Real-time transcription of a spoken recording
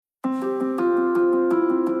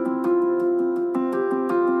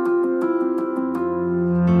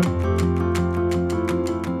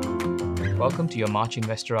Welcome to your March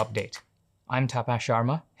Investor Update. I'm Tapash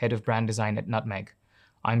Sharma, Head of Brand Design at Nutmeg.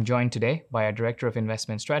 I'm joined today by our Director of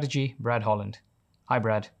Investment Strategy, Brad Holland. Hi,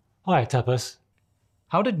 Brad. Hi, Tapas.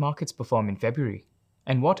 How did markets perform in February?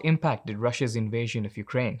 And what impact did Russia's invasion of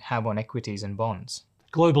Ukraine have on equities and bonds?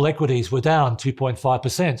 Global equities were down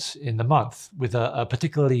 2.5% in the month, with a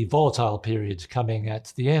particularly volatile period coming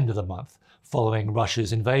at the end of the month following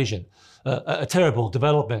Russia's invasion. A terrible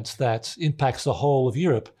development that impacts the whole of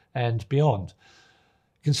Europe and beyond.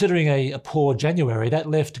 Considering a poor January, that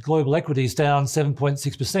left global equities down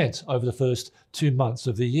 7.6% over the first 2 months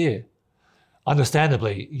of the year.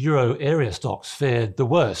 Understandably, euro area stocks fared the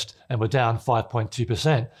worst and were down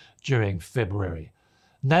 5.2% during February.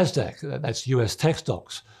 Nasdaq, that's US tech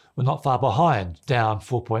stocks, were not far behind, down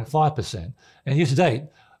 4.5%, and year to date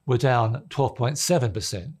were down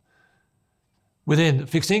 12.7%. Within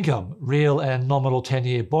fixed income, real and nominal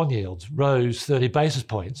 10-year bond yields rose 30 basis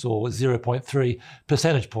points or 0.3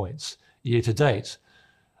 percentage points year to date.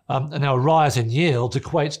 And now a rise in yields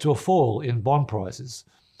equates to a fall in bond prices.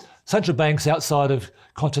 Central banks outside of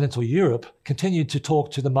continental Europe continued to talk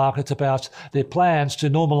to the market about their plans to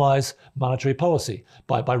normalise monetary policy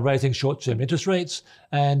by raising short-term interest rates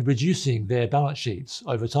and reducing their balance sheets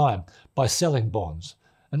over time by selling bonds.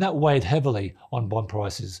 And that weighed heavily on bond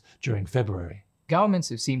prices during February. Governments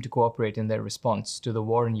have seemed to cooperate in their response to the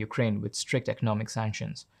war in Ukraine with strict economic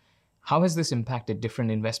sanctions. How has this impacted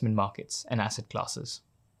different investment markets and asset classes?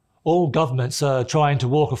 All governments are trying to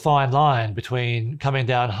walk a fine line between coming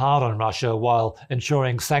down hard on Russia while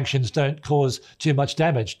ensuring sanctions don't cause too much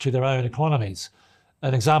damage to their own economies.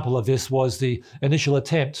 An example of this was the initial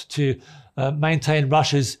attempt to maintain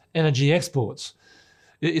Russia's energy exports.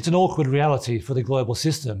 It's an awkward reality for the global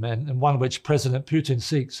system and one which President Putin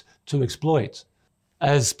seeks to exploit.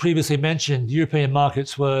 As previously mentioned, European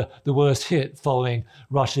markets were the worst hit following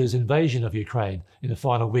Russia's invasion of Ukraine in the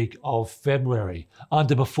final week of February,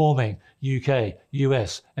 underperforming UK,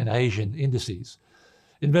 US and Asian indices.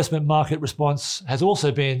 Investment market response has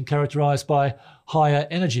also been characterised by higher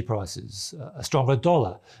energy prices, a stronger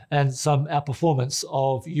dollar, and some outperformance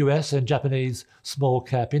of US and Japanese small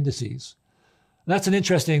cap indices. That's an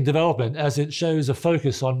interesting development as it shows a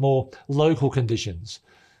focus on more local conditions.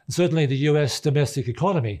 Certainly the US domestic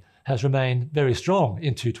economy has remained very strong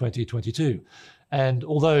into 2022. And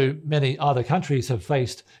although many other countries have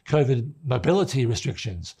faced COVID mobility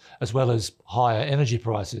restrictions, as well as higher energy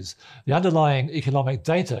prices, the underlying economic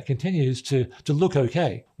data continues to look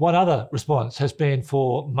okay. One other response has been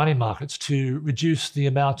for money markets to reduce the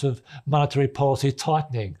amount of monetary policy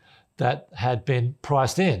tightening that had been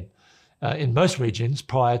priced in most regions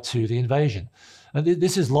prior to the invasion. And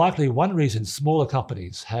this is likely one reason smaller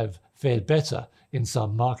companies have fared better in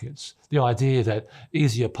some markets. The idea that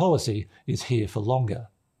easier policy is here for longer.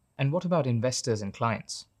 And what about investors and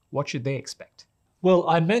clients? What should they expect? Well,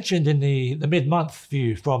 I mentioned in the mid-month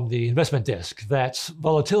view from the investment desk that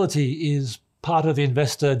volatility is part of the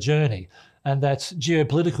investor journey and that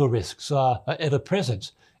geopolitical risks are ever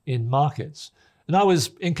present in markets. And I was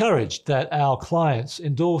encouraged that our clients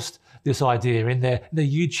endorsed this idea in their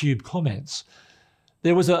YouTube comments.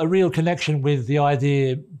 There was a real connection with the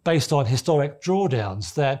idea based on historic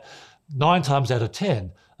drawdowns that 9 times out of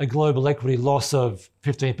 10, a global equity loss of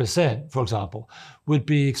 15%, for example, would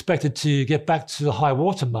be expected to get back to the high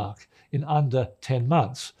water mark in under 10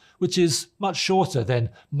 months, which is much shorter than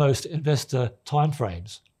most investor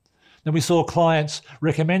timeframes. Then we saw clients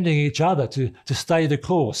recommending each other to stay the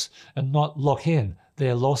course and not lock in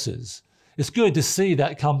their losses. It's good to see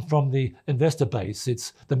that come from the investor base.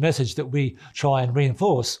 It's the message that we try and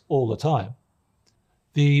reinforce all the time.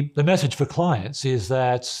 The message for clients is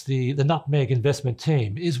that the Nutmeg investment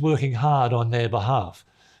team is working hard on their behalf,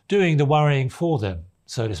 doing the worrying for them,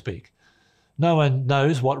 so to speak. No one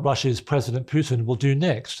knows what Russia's President Putin will do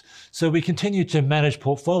next, so we continue to manage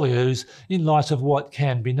portfolios in light of what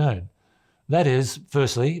can be known. That is,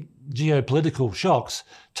 firstly, geopolitical shocks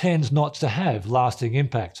tend not to have lasting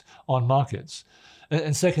impact on markets.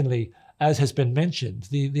 And secondly, as has been mentioned,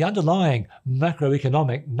 the underlying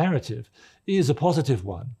macroeconomic narrative is a positive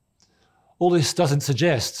one. All this doesn't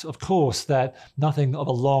suggest, of course, that nothing of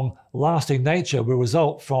a long-lasting nature will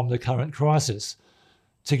result from the current crisis.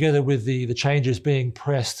 Together with the changes being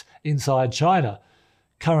pressed inside China,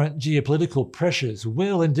 current geopolitical pressures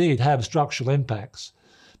will indeed have structural impacts.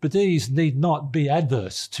 But these need not be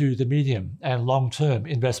adverse to the medium and long-term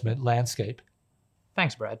investment landscape.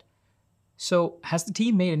 Thanks, Brad. So, has the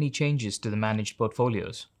team made any changes to the managed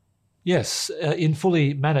portfolios? Yes, in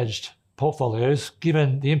fully managed portfolios,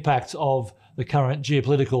 given the impact of the current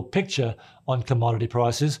geopolitical picture on commodity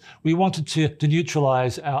prices, we wanted to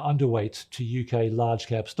neutralise our underweight to UK large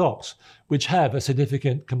cap stocks, which have a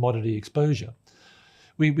significant commodity exposure.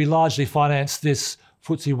 We largely financed this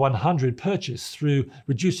FTSE 100 purchase through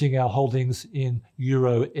reducing our holdings in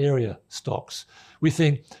euro area stocks. We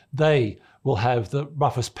think they will have the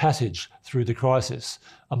roughest passage through the crisis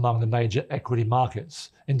among the major equity markets.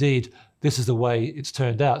 Indeed, this is the way it's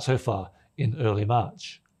turned out so far in early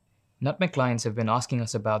March. Nutmeg clients have been asking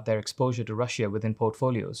us about their exposure to Russia within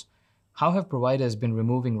portfolios. How have providers been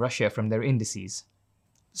removing Russia from their indices?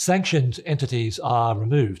 Sanctioned entities are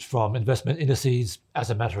removed from investment indices as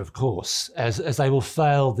a matter of course, as they will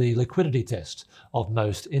fail the liquidity test of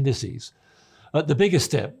most indices. The biggest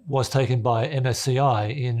step was taken by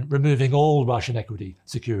MSCI in removing all Russian equity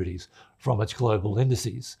securities from its global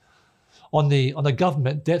indices. On the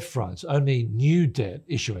government debt front, only new debt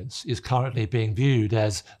issuance is currently being viewed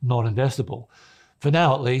as non-investable. For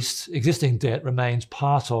now, at least, existing debt remains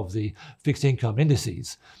part of the fixed income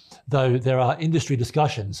indices, though there are industry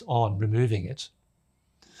discussions on removing it.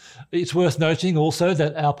 It's worth noting also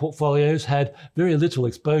that our portfolios had very little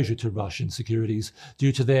exposure to Russian securities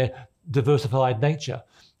due to their diversified nature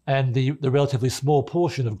and the relatively small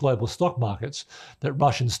portion of global stock markets that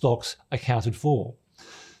Russian stocks accounted for.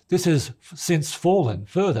 This has since fallen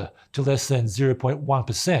further to less than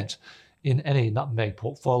 0.1% in any Nutmeg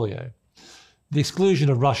portfolio. The exclusion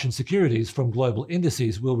of Russian securities from global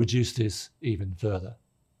indices will reduce this even further.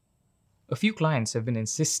 A few clients have been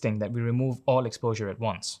insisting that we remove all exposure at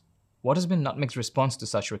once. What has been Nutmeg's response to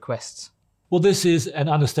such requests? Well, this is an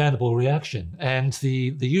understandable reaction, and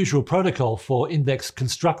the usual protocol for index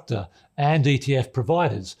constructor and ETF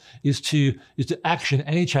providers is to action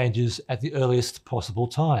any changes at the earliest possible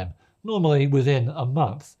time, normally within a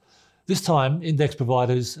month. This time, index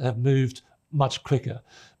providers have moved much quicker,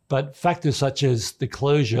 but factors such as the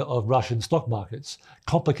closure of Russian stock markets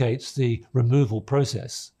complicates the removal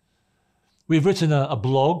process. We've written a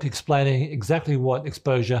blog explaining exactly what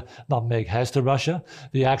exposure Nutmeg has to Russia,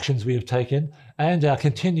 the actions we have taken, and our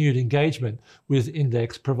continued engagement with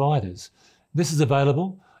index providers. This is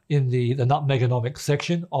available in the Nutmegonomics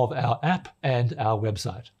section of our app and our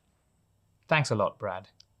website. Thanks a lot, Brad.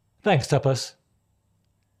 Thanks, Tapas.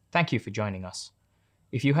 Thank you for joining us.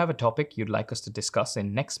 If you have a topic you'd like us to discuss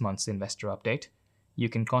in next month's Investor Update, you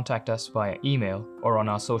can contact us via email or on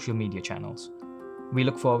our social media channels. We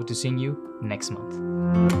look forward to seeing you next month.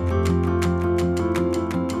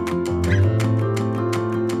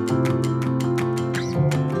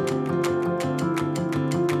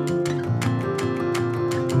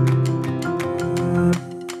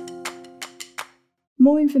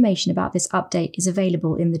 More information about this update is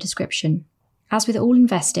available in the description. As with all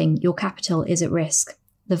investing, your capital is at risk.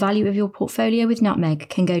 The value of your portfolio with Nutmeg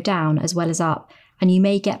can go down as well as up, and you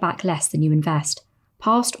may get back less than you invest.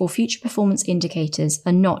 Past or future performance indicators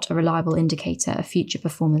are not a reliable indicator of future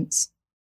performance.